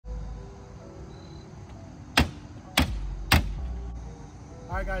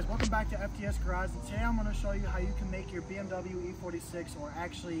Alright guys, welcome back to FTS Garage, and today I'm going to show you how you can make your BMW E46 or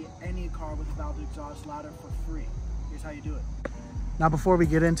actually any car with a valved exhaust louder for free. Here's how you do it. Now before we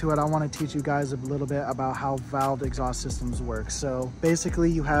get into it, I want to teach you guys a little bit about how valved exhaust systems work. So basically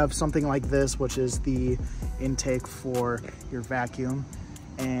you have something like this, which is the intake for your vacuum.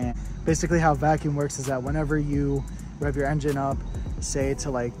 And basically how vacuum works is that whenever you rev your engine up, say to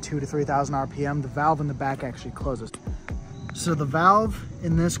like 2,000 to 3,000 RPM, the valve in the back actually closes. So the valve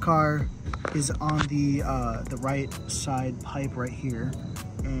in this car is on the right side pipe right here,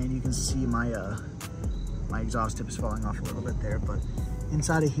 and you can see my my exhaust tip is falling off a little bit there, but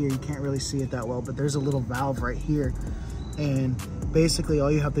inside of here you can't really see it that well, but there's a little valve right here, and basically all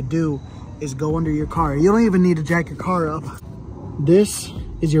you have to do is go under your car. You don't even need to jack your car up. This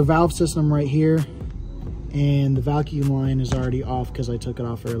is your valve system right here, and the vacuum line is already off because I took it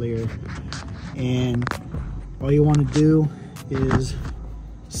off earlier, and all you want to do is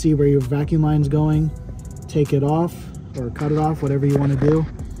see where your vacuum line's going, take it off or cut it off, whatever you want to do.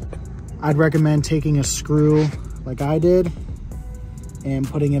 I'd recommend taking a screw like I did and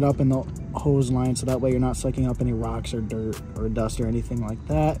putting it up in the hose line so that way you're not sucking up any rocks or dirt or dust or anything like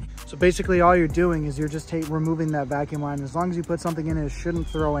that. So basically all you're doing is you're just removing that vacuum line. As long as you put something in it, it shouldn't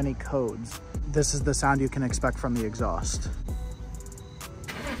throw any codes. This is the sound you can expect from the exhaust.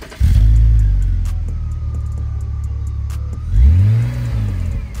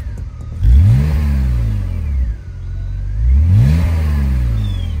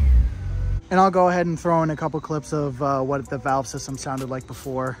 And I'll go ahead and throw in a couple clips of what the valve system sounded like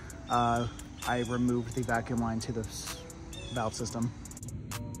before I removed the vacuum line to the valve system.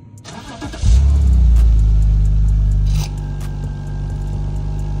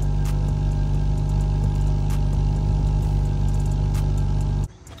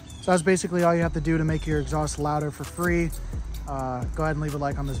 So that's basically all you have to do to make your exhaust louder for free. Go ahead and leave a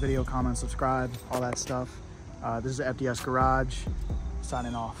like on this video, comment, subscribe, all that stuff. This is FTS Garage,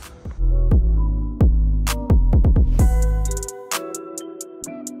 signing off.